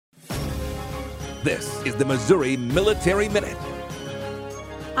This is the Missouri Military Minute.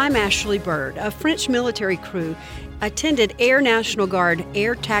 I'm Ashley Bird. A French military crew attended Air National Guard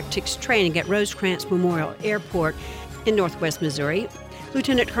Air Tactics training at Rosecrans Memorial Airport in northwest Missouri.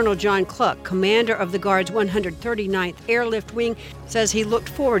 Lieutenant Colonel John Cluck, commander of the Guard's 139th Airlift Wing, says he looked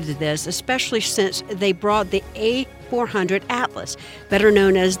forward to this, especially since they brought the A400 Atlas, better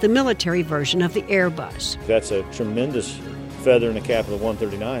known as the military version of the Airbus. That's a tremendous feather in the cap of the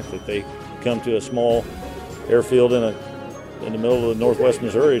 139th that they come to a small airfield in the middle of northwest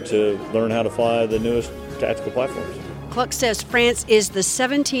Missouri to learn how to fly the newest tactical platforms. Cluck says France is the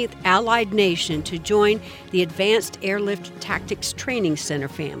 17th allied nation to join the Advanced Airlift Tactics Training Center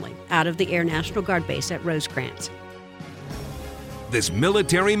family out of the Air National Guard base at Rosecrans. This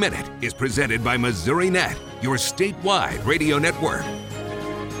Military Minute is presented by MissouriNet, your statewide radio network.